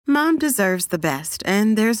Mom deserves the best,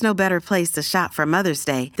 and there's no better place to shop for Mother's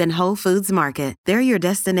Day than Whole Foods Market. They're your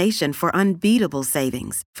destination for unbeatable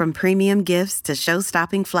savings, from premium gifts to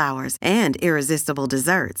show-stopping flowers and irresistible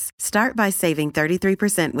desserts. Start by saving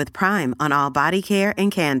 33% with Prime on all body care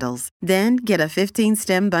and candles. Then get a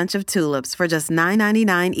 15-stem bunch of tulips for just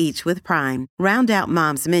 $9.99 each with Prime. Round out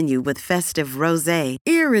Mom's menu with festive rosé,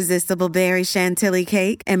 irresistible berry chantilly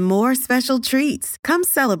cake, and more special treats. Come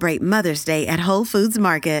celebrate Mother's Day at Whole Foods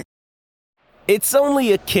Market. It's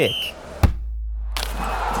only a kick,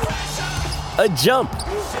 a jump,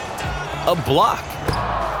 a block.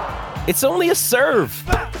 It's only a serve.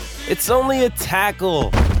 It's only a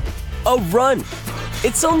tackle, a run.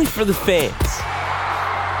 It's only for the fans.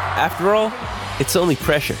 After all, it's only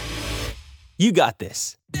pressure. You got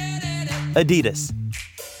this. Adidas.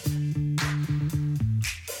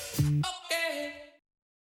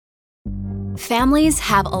 Families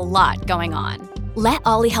have a lot going on. Let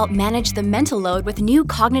Ollie help manage the mental load with new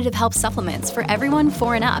cognitive help supplements for everyone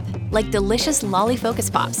 4 and up, like delicious Lolly Focus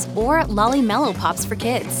Pops or Lolly Mellow Pops for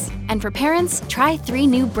kids. And for parents, try 3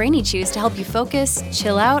 new Brainy Chews to help you focus,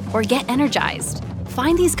 chill out, or get energized.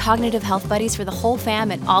 Find these cognitive health buddies for the whole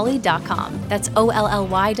fam at ollie.com. That's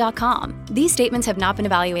OLLY.com. These statements have not been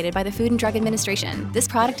evaluated by the Food and Drug Administration. This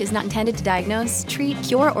product is not intended to diagnose, treat,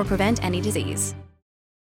 cure, or prevent any disease.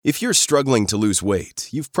 If you're struggling to lose weight,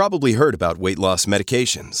 you've probably heard about weight loss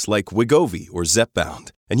medications like Wegovy or Zepbound,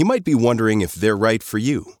 and you might be wondering if they're right for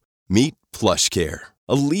you. Meet PlushCare,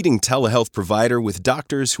 a leading telehealth provider with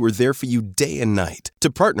doctors who are there for you day and night to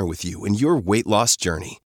partner with you in your weight loss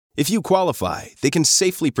journey. If you qualify, they can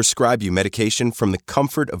safely prescribe you medication from the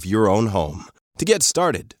comfort of your own home. To get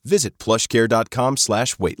started, visit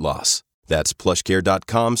plushcare.com/weight-loss. That's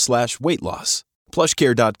plushcare.com/weight-loss.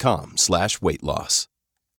 plushcare.com/weight-loss.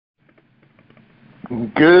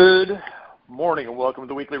 Good morning and welcome to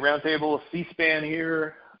the Weekly Roundtable. C-SPAN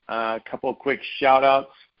here. A couple of quick shout-outs.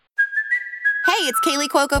 Hey, it's Kaylee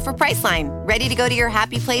Cuoco for Priceline. Ready to go to your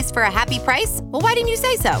happy place for a happy price? Well, why didn't you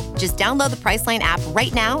say so? Just download the Priceline app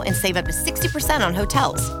right now and save up to 60% on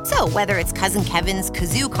hotels. So whether it's Cousin Kevin's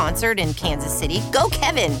Kazoo Concert in Kansas City, go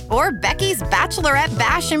Kevin, or Becky's Bachelorette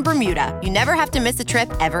Bash in Bermuda, you never have to miss a trip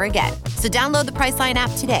ever again. So download the Priceline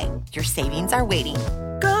app today. Your savings are waiting.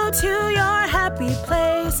 Go to your happy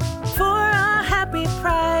place for a happy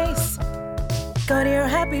price. Go to your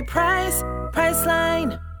happy price,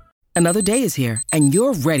 Priceline. Another day is here, and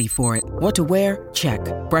you're ready for it. What to wear? Check.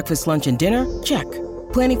 Breakfast, lunch, and dinner? Check.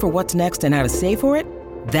 Planning for what's next and how to save for it?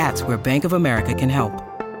 That's where Bank of America can help.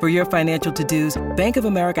 For your financial to-dos, Bank of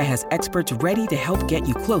America has experts ready to help get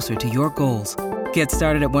you closer to your goals. Get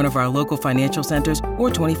started at one of our local financial centers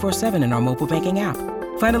or 24/7 in our mobile banking app.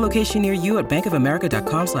 Find a location near you at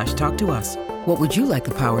bankofamerica.com/talktous. What would you like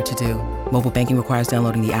the power to do? Mobile banking requires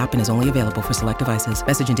downloading the app and is only available for select devices.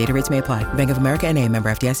 Message and data rates may apply. Bank of America N.A., member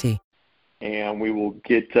FDIC. And we will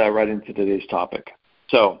get right into today's topic.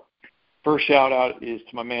 So, first shout out is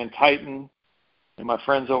to my man Titan and my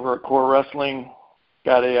friends over at Core Wrestling.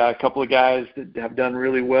 Got a couple of guys that have done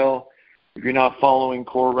really well. If you're not following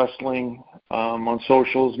Core Wrestling on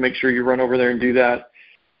socials, make sure you run over there and do that.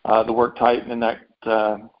 The work Titan and that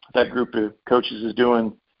group of coaches is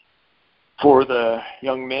doing for the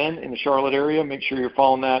young men in the Charlotte area. Make sure you're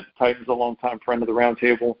following that. Titan's a longtime friend of the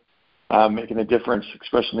Roundtable, making a difference,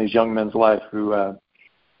 especially in these young men's life who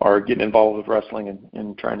are getting involved with wrestling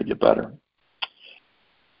and trying to get better.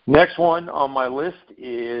 Next one on my list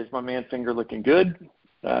is my man Finger Looking Good,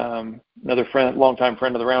 another friend, longtime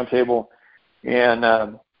friend of the Roundtable,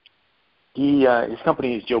 and his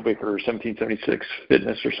company is Joe Baker 1776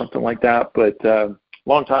 Fitness or something like that, but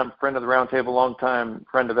longtime friend of the Roundtable, longtime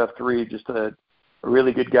friend of F3, just a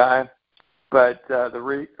really good guy. But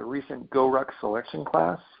the recent Go Ruck selection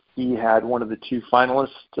class, he had one of the 2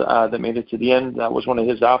 finalists that made it to the end. That was one of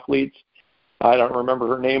his athletes. I don't remember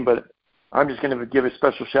her name, but I'm just going to give a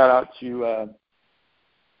special shout-out to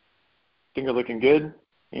Finger Looking Good.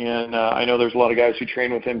 And I know there's a lot of guys who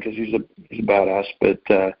train with him because he's a badass. But,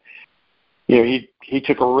 he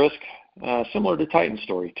took a risk. Similar to Titan's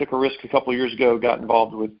story, took a risk a couple of years ago, got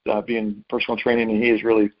involved with being personal training, and he is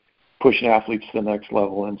really pushing athletes to the next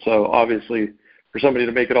level. And so, obviously, for somebody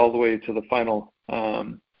to make it all the way to the finals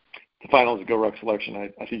of Go Ruck selection, I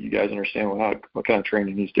think you guys understand what kind of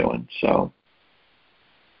training he's doing. So,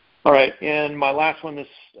 all right, and my last one this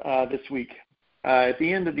week, at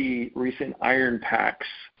the end of the recent Iron Packs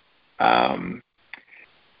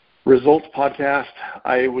results podcast,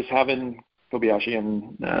 I was having Kobayashi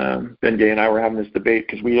and Ben Gay and I were having this debate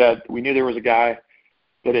because we knew there was a guy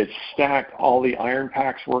that had stacked all the Iron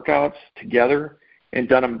Packs workouts together and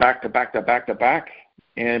done them back to back to back to back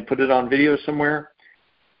and put it on video somewhere.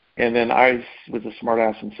 And then I was a smart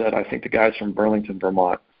ass and said, I think the guy's from Burlington,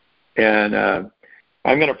 Vermont. And I'm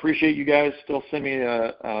going to appreciate you guys still send me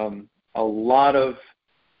a lot of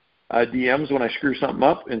DMs when I screw something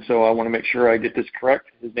up. And so I want to make sure I get this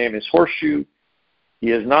correct. His name is Horseshoe.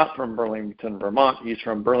 He is not from Burlington, Vermont. He's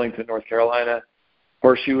from Burlington, North Carolina.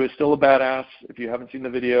 Horseshoe is still a badass. If you haven't seen the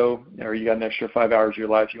video or you got an extra 5 hours of your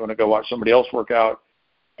life, you want to go watch somebody else work out,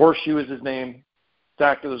 Horseshoe is his name.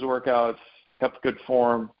 Stacked those workouts, kept good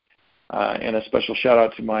form, and a special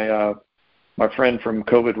shout-out to my friend from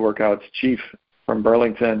COVID Workouts, Chief from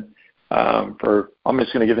Burlington. I'm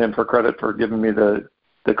just going to give him for credit for giving me the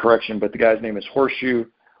correction, but the guy's name is Horseshoe,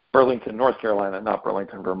 Burlington, North Carolina, not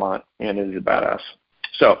Burlington, Vermont, and he's a badass.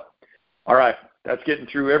 So, all right, that's getting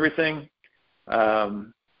through everything.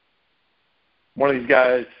 One of these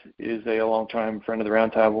guys is a long-time friend of the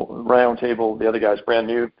round table. The other guy's brand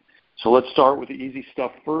new. So let's start with the easy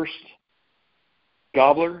stuff first.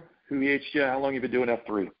 Gobbler, who EH'd you? How long have you been doing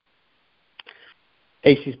F3?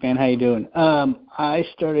 Hey, C-SPAN, how you doing? I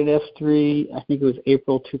started F3, I think it was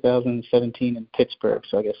April 2017 in Pittsburgh.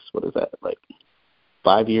 So I guess, what is that, like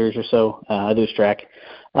 5 years or so? I do track.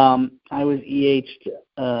 I was EH'd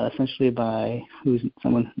essentially by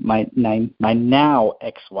my now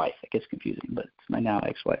ex-wife. It gets confusing, but it's my now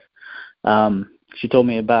ex-wife. She told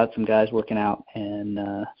me about some guys working out,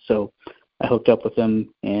 and so I hooked up with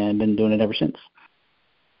them and been doing it ever since.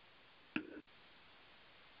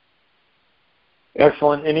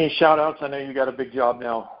 Excellent. Any shout-outs? I know you got a big job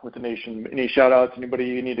now with the nation. Any shout-outs? Anybody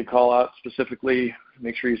you need to call out specifically?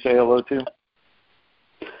 Make sure you say hello to.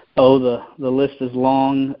 Oh, the list is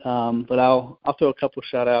long, but I'll throw a couple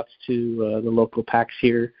shout-outs to the local packs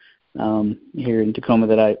here in Tacoma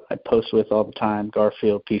that I post with all the time.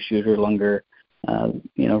 Garfield, Pea Shooter, Lunger,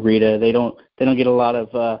 Rita. They don't get a lot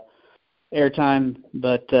of airtime,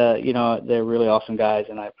 but they're really awesome guys,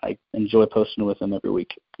 and I enjoy posting with them every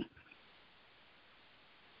week.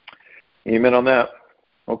 Amen on that.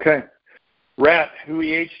 Okay. Rat, who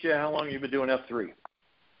EH'd you? How long have you been doing F3?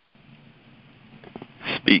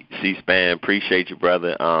 C-SPAN, appreciate you,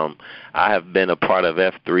 brother. I have been a part of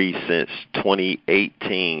F3 since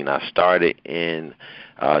 2018. I started in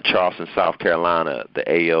Charleston, South Carolina. The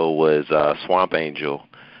AO was Swamp Angel.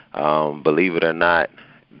 Believe it or not,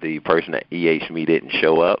 the person that EH'd me didn't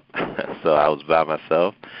show up, so I was by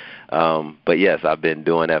myself. But, yes, I've been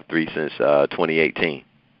doing F3 since 2018.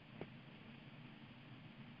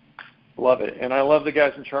 Love it. And I love the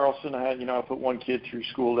guys in Charleston. I put one kid through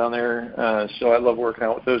school down there, so I love working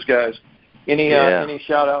out with those guys. Any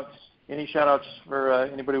shout-outs? Any shout-outs for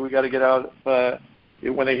anybody we got to get out?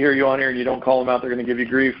 When they hear you on here and you don't call them out, they're going to give you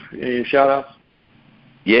grief. Any shout-outs?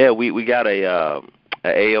 Yeah, we got a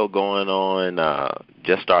AO going on,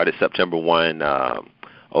 just started September 1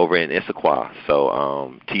 over in Issaquah.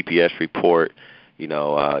 So TPS report,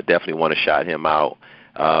 definitely want to shout him out.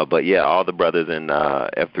 But, yeah, all the brothers in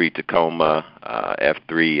F3 Tacoma,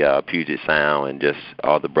 F3 Puget Sound, and just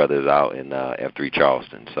all the brothers out in F3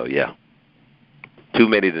 Charleston. So, yeah, too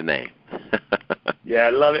many to name. Yeah, I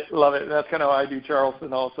love it. Love it. That's kind of how I do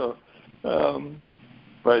Charleston also.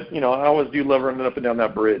 But, I always do love running up and down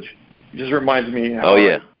that bridge. It just reminds me how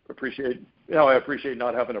I appreciate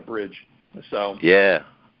not having a bridge. So yeah,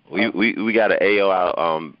 we got an AO out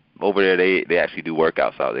over there. They actually do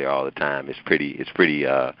workouts out there all the time. It's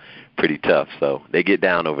pretty tough. So they get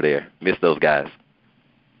down over there. Miss those guys.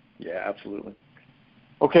 Yeah, absolutely.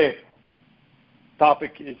 Okay,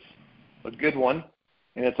 topic is a good one,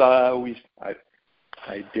 and it's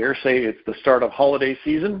I dare say it's the start of holiday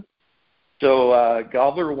season. So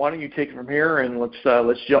Gobbler, why don't you take it from here, and let's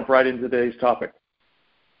jump right into today's topic.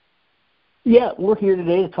 Yeah, we're here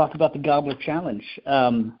today to talk about the Gobbler Challenge.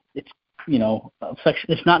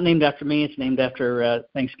 It's not named after me. It's named after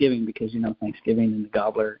Thanksgiving because, Thanksgiving and the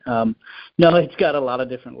Gobbler. No, it's got a lot of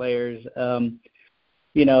different layers.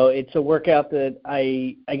 It's a workout that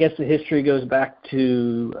I guess the history goes back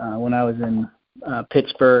to when I was in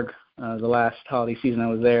Pittsburgh, the last holiday season I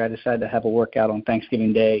was there. I decided to have a workout on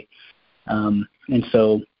Thanksgiving Day. And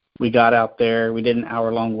so we got out there. We did an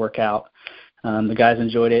hour-long workout. The guys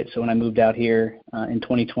enjoyed it. So when I moved out here in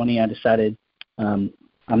 2020, I decided I'm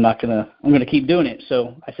going to keep doing it.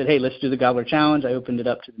 So I said, hey, let's do the Gobbler Challenge. I opened it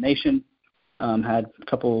up to the nation, had a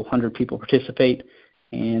couple hundred people participate.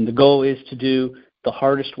 And the goal is to do the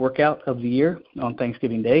hardest workout of the year on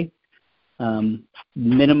Thanksgiving Day.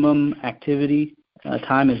 Minimum activity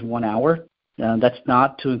time is 1 hour. That's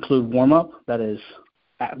not to include warm-up. That is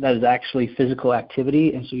actually physical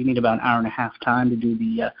activity, and so you need about an hour and a half time to do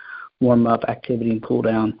the warm-up activity and cool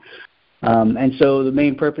down. And so the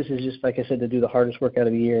main purpose is just, like I said, to do the hardest workout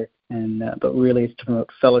of the year, and but really it's to promote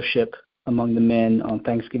fellowship among the men on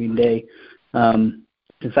Thanksgiving Day.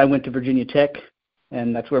 Since I went to Virginia Tech,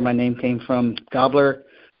 and that's where my name came from, Gobbler,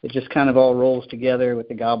 it just kind of all rolls together with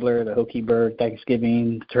the gobbler, the Hokie bird,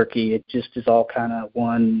 Thanksgiving, the turkey. It just is all kind of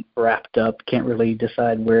one wrapped up. Can't really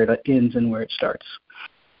decide where it ends and where it starts.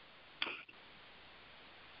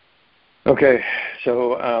 Okay,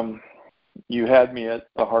 so you had me at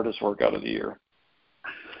the hardest workout of the year.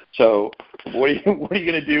 So what are you going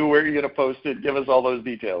to do? Where are you going to post it? Give us all those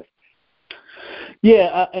details.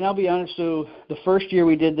 Yeah, and I'll be honest. So the first year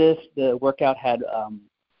we did this, the workout had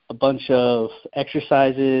a bunch of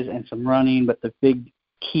exercises and some running, but the big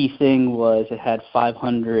key thing was it had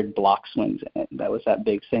 500 block swings in it. That was that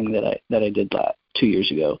big thing that I did 2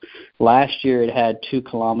 years ago. Last year it had 2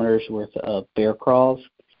 kilometers worth of bear crawls,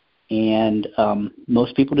 and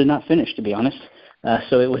most people did not finish, to be honest.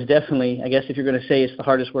 So it was definitely, I guess if you're going to say it's the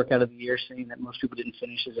hardest workout of the year, saying that most people didn't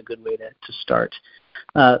finish is a good way to start.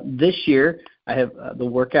 This year, I have the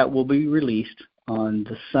workout will be released on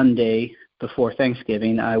the Sunday before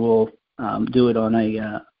Thanksgiving. I will do it on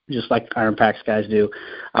a just like Iron Packs guys do.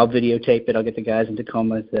 I'll videotape it. I'll get the guys in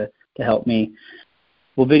Tacoma to help me.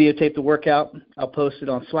 We'll videotape the workout. I'll post it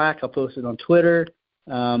on Slack. I'll post it on Twitter.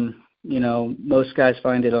 Most guys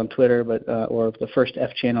find it on Twitter, but or the First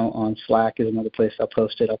F channel on Slack is another place I'll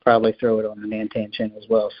post it. I'll probably throw it on the Nantan channel as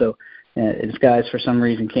well. So if guys for some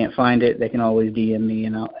reason can't find it, they can always DM me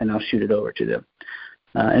and I'll shoot it over to them.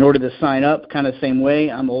 In order to sign up, kind of the same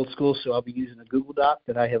way, I'm old school, so I'll be using a Google Doc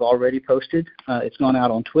that I have already posted. It's gone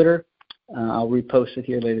out on Twitter. I'll repost it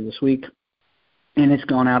here later this week. And it's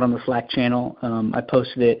gone out on the Slack channel. I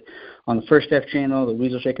posted it on the First F channel, the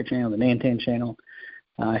Weasel Shaker channel, the Nantan channel.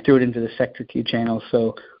 I threw it into the Sector Q channel.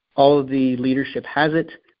 So all of the leadership has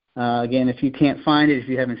it. Again, if you can't find it, if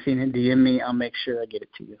you haven't seen it, DM me. I'll make sure I get it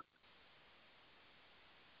to you.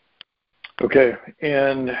 Okay.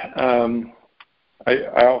 And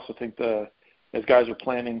I also think as guys are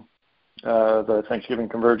planning the Thanksgiving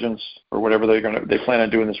convergence or whatever they plan on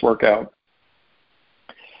doing this workout,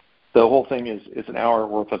 the whole thing is an hour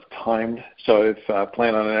worth of timed. So if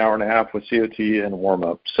plan on an hour and a half with COT and warm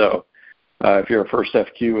up. So if you're a First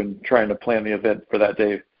FQ and trying to plan the event for that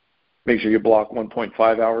day, make sure you block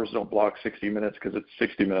 1.5 hours. Don't block 60 minutes because it's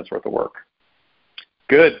 60 minutes worth of work.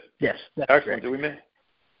 Good. Yes. Excellent. Do we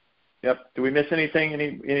miss anything?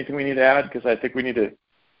 Anything we need to add? Because I think we need to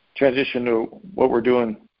transition to what we're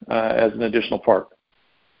doing as an additional part.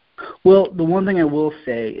 Well, the one thing I will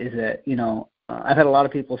say is that, I've had a lot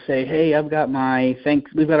of people say, hey, we've got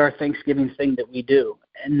our Thanksgiving thing that we do.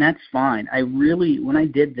 And that's fine. When I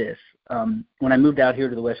did this, when I moved out here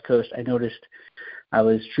to the West Coast, I noticed I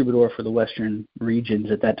was troubadour for the Western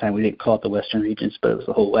regions at that time. We didn't call it the Western regions, but it was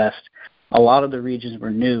the whole West. A lot of the regions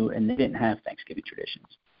were new, and they didn't have Thanksgiving traditions.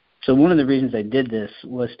 So one of the reasons I did this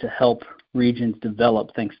was to help regions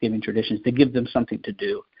develop Thanksgiving traditions, to give them something to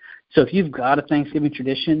do. So if you've got a Thanksgiving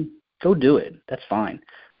tradition, go do it. That's fine.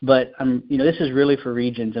 But this is really for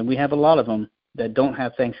regions, and we have a lot of them that don't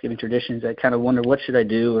have Thanksgiving traditions that kind of wonder, what should I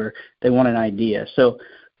do, or they want an idea. So,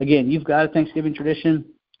 again, you've got a Thanksgiving tradition,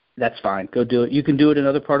 that's fine. Go do it. You can do it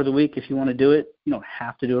another part of the week if you want to do it. You don't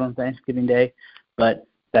have to do it on Thanksgiving Day, but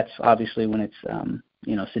that's obviously when it's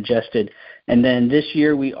suggested. And then this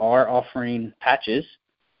year we are offering patches.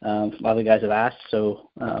 A lot of the guys have asked, so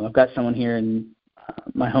I've got someone here in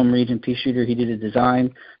my home region, Pea Shooter. He did a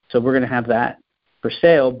design, so we're going to have that for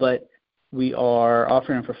sale, but we are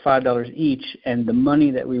offering them for $5 each, and the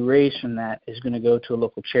money that we raise from that is going to go to a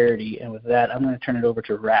local charity. And with that, I'm going to turn it over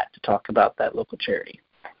to Rat to talk about that local charity.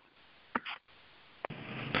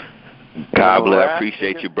 Gobbler, I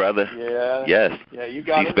appreciate you, brother. Yeah. Yes. Yeah, you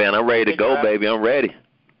got it. C-SPAN, I'm ready to go, baby. I'm ready.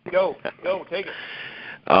 Go, take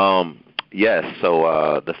it. Yes,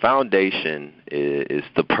 so the foundation is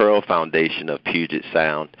the Pearl Foundation of Puget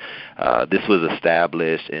Sound. This was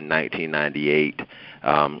established in 1998.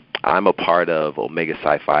 I'm a part of Omega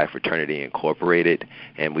Psi Phi Fraternity Incorporated,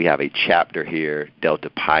 and we have a chapter here, Delta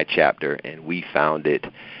Pi chapter, and we founded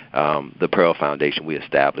the Pearl Foundation. We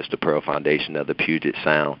established the Pearl Foundation of the Puget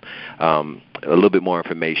Sound. A little bit more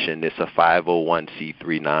information. It's a 501c3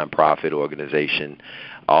 nonprofit organization.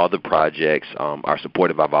 All the projects are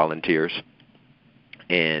supported by volunteers,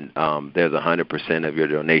 and there's 100% of your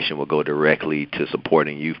donation will go directly to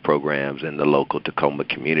supporting youth programs in the local Tacoma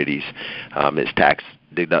communities. It's tax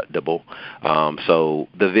deductible. So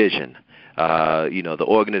the vision, The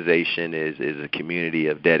organization is a community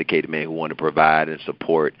of dedicated men who want to provide and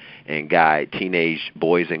support and guide teenage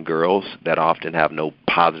boys and girls that often have no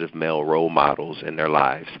positive male role models in their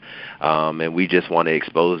lives. And we just want to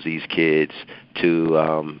expose these kids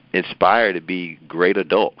to inspire to be great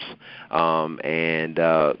adults. We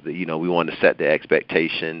want to set the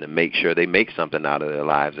expectation to make sure they make something out of their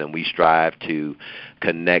lives, and we strive to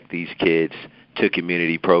connect these kids to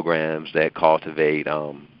community programs that cultivate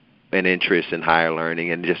an interest in higher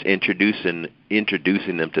learning and just introducing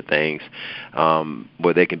them to things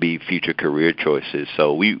where they can be future career choices.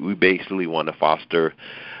 So we basically want to foster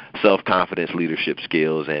self-confidence, leadership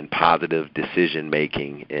skills, and positive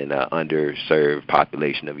decision-making in an underserved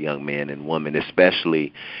population of young men and women,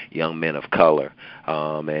 especially young men of color.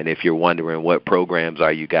 And if you're wondering what programs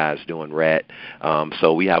are you guys doing, Rhett,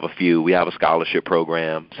 so we have a few. We have a scholarship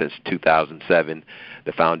program since 2007.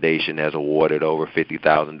 The foundation has awarded over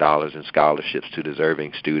 $50,000 in scholarships to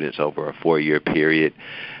deserving students over a 4-year period.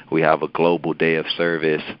 We have a global day of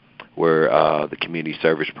service where the community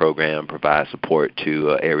service program provides support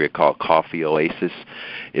to an area called Coffee Oasis.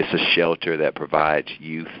 It's a shelter that provides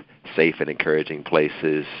youth safe and encouraging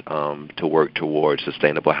places to work towards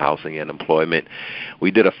sustainable housing and employment.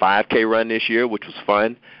 We did a 5K run this year, which was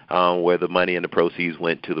fun, where the money and the proceeds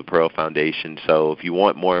went to the Pearl Foundation. So if you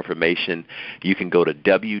want more information, you can go to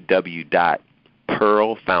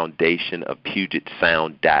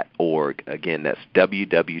www.pearlfoundationofpugetsound.org. Again, that's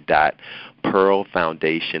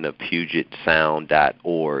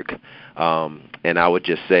www.pearlfoundationofpugetsound.org. And I would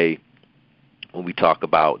just say, when we talk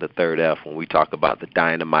about the third F, when we talk about the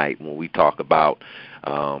dynamite, when we talk about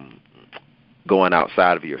going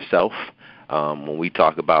outside of yourself, when we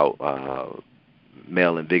talk about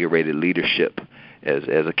male invigorated leadership as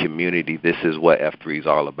a community, this is what F3 is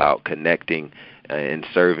all about, connecting and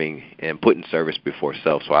serving and putting service before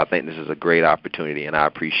self. So I think this is a great opportunity, and I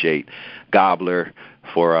appreciate Gobbler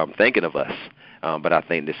for thinking of us. But I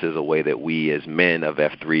think this is a way that we as men of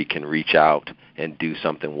F3 can reach out and do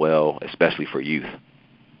something well, especially for youth.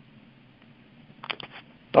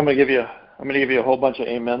 I'm going to give you a whole bunch of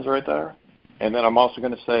amens right there, and then I'm also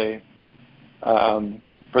going to say,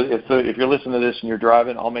 if you're listening to this and you're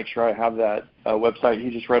driving, I'll make sure I have that website you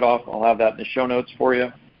just read off. I'll have that in the show notes for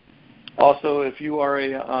you. Also, if you're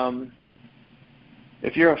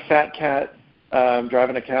a fat cat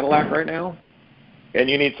driving a Cadillac right now, and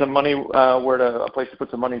you need some money, a place to put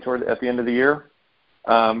some money toward at the end of the year,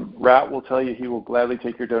 Rat will tell you he will gladly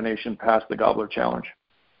take your donation past the Gobbler Challenge.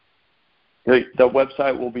 The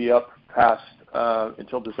website will be up past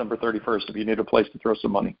until December 31st if you need a place to throw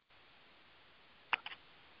some money.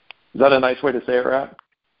 Is that a nice way to say it, Rat?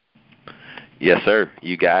 Yes, sir.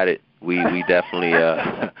 You got it. We definitely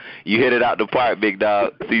you hit it out the park, big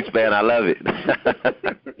dog. C-SPAN, I love it.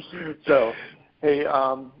 So. Hey,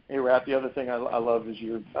 Rat, the other thing I love is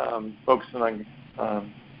you're focusing on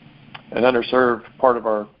an underserved part of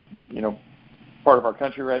our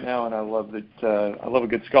country right now, and I love that. I love a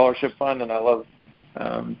good scholarship fund, and I love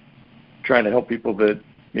trying to help people that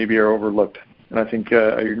maybe are overlooked. And I think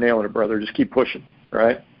you're nailing it, brother. Just keep pushing,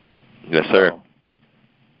 right? Yes, sir.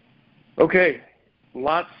 Okay,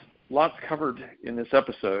 lots covered in this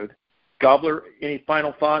episode. Gobbler, any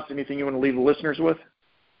final thoughts? Anything you want to leave the listeners with?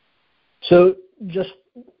 So just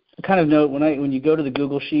a kind of note, when you go to the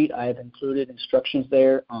Google Sheet, I have included instructions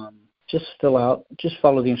there. Just follow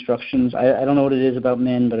the instructions. I don't know what it is about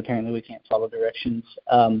men, but apparently we can't follow directions.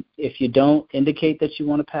 If you don't indicate that you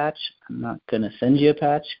want a patch, I'm not going to send you a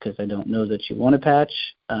patch because I don't know that you want a patch.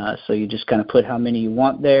 So you just kind of put how many you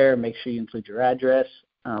want there. Make sure you include your address.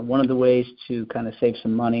 One of the ways to kind of save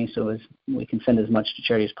some money so as we can send as much to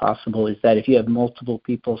charity as possible is that if you have multiple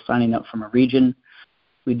people signing up from a region,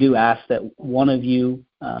 we do ask that one of you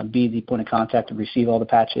be the point of contact to receive all the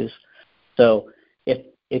patches. So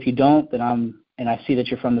if you don't, then and I see that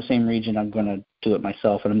you're from the same region, I'm going to do it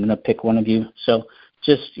myself, and I'm going to pick one of you. So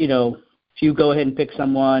just, if you go ahead and pick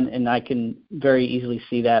someone, and I can very easily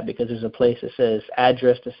see that because there's a place that says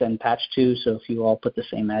address to send patch to. So if you all put the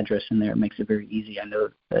same address in there, it makes it very easy. I know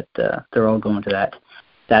that they're all going to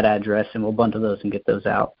that address, and we'll bundle those and get those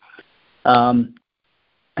out.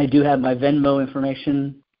 I do have my Venmo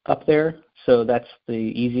information up there, so that's the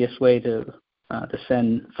easiest way to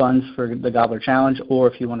send funds for the Gobbler Challenge, or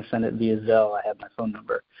if you want to send it via Zelle, I have my phone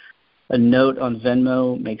number. A note on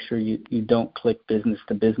Venmo, make sure you don't click business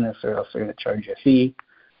to business or else they're going to charge you a fee.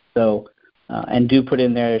 So, and do put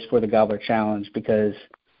in there it's for the Gobbler Challenge because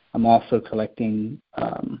I'm also collecting,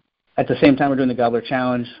 at the same time we're doing the Gobbler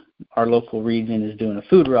Challenge, our local region is doing a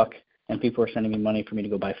food ruck, and people are sending me money for me to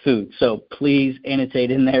go buy food. So please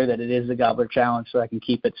annotate in there that it is the Gobbler Challenge so I can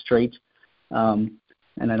keep it straight.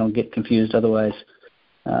 and I don't get confused otherwise.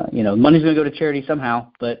 Money's going to go to charity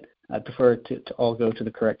somehow, but I prefer to all go to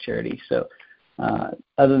the correct charity. So other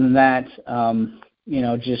than that,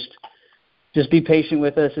 just be patient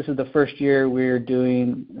with us. This is the first year we're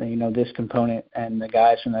doing, this component, and the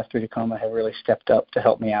guys from F3 Tacoma have really stepped up to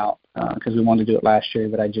help me out because we wanted to do it last year,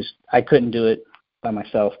 but I couldn't do it by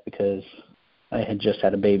myself because I had just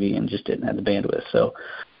had a baby and just didn't have the bandwidth. So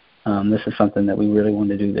this is something that we really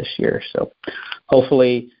wanted to do this year. So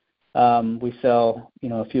hopefully we sell,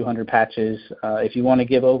 a few hundred patches. If you want to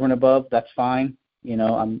give over and above, that's fine.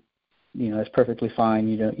 It's perfectly fine.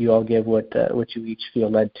 You all give what you each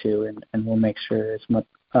feel led to, and we'll make sure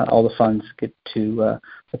all the funds get to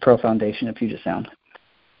the Pro Foundation at Puget Sound.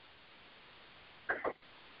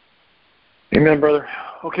 Amen, brother.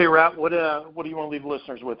 Okay, Rat, what do you want to leave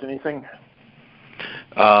listeners with? Anything?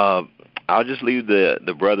 I'll just leave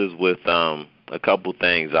the brothers with a couple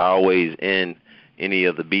things. I always end any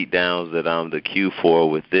of the beat downs that I'm the cue for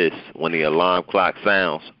with this. When the alarm clock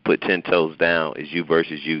sounds, put 10 toes down. It's you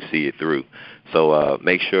versus you, see it through. So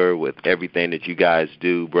make sure with everything that you guys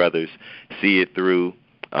do, brothers, see it through.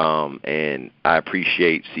 And I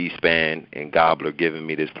appreciate C-SPAN and Gobbler giving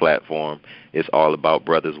me this platform. It's all about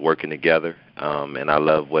brothers working together, and I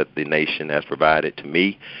love what the nation has provided to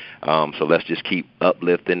me. So let's just keep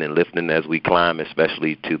uplifting and lifting as we climb,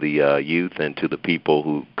 especially to the youth and to the people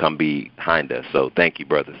who come behind us. So thank you,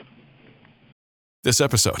 brothers. This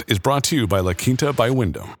episode is brought to you by La Quinta by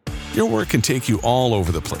Wyndham. Your work can take you all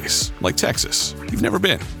over the place, like Texas. You've never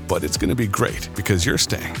been, but it's going to be great because you're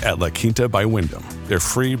staying at La Quinta by Wyndham. Their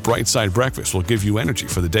free Bright Side breakfast will give you energy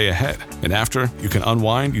for the day ahead. And after, you can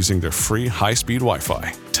unwind using their free high-speed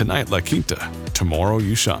Wi-Fi. Tonight, La Quinta. Tomorrow,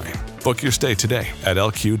 you shine. Book your stay today at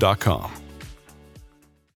lq.com.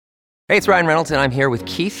 Hey, it's Ryan Reynolds, and I'm here with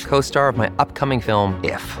Keith, co-star of my upcoming film,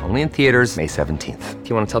 If, only in theaters May 17th. Do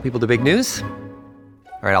you want to tell people the big news?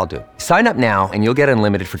 All right, I'll do it. Sign up now and you'll get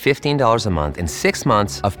unlimited for $15 a month and 6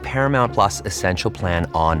 months of Paramount Plus Essential Plan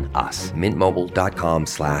on us.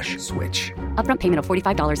 MintMobile.com/switch. Upfront payment of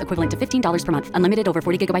 $45 equivalent to $15 per month. Unlimited over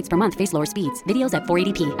 40 gigabytes per month. Face lower speeds. Videos at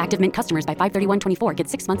 480p. Active Mint customers by 531.24 get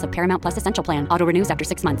 6 months of Paramount Plus Essential Plan. Auto renews after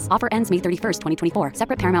 6 months. Offer ends May 31st, 2024.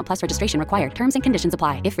 Separate Paramount Plus registration required. Terms and conditions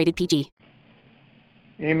apply if rated PG.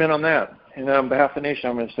 Amen on that. And on behalf of the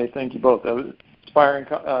nation, I'm going to say thank you both. That was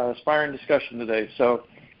inspiring discussion today. So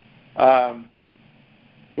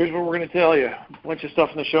here's what we're going to tell you. A bunch of stuff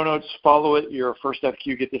in the show notes. Follow it. You're a first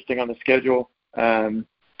FQ. Get this thing on the schedule.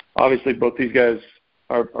 Obviously, both these guys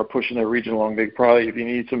are pushing their region along. They probably, if you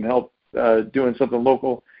need some help doing something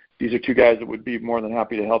local, these are two guys that would be more than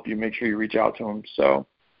happy to help you. Make sure you reach out to them.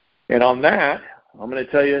 And on that, I'm going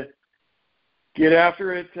to tell you, get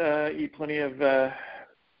after it. Eat plenty of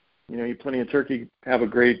turkey. Have a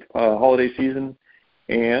great holiday season,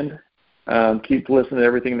 and keep listening to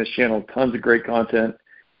everything in this channel. Tons of great content,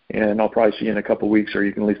 and I'll probably see you in a couple of weeks, or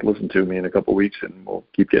you can at least listen to me in a couple of weeks, and we'll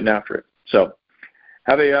keep getting after it. So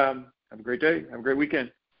have a great day. Have a great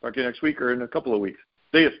weekend. Talk to you next week or in a couple of weeks.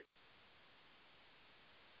 See you.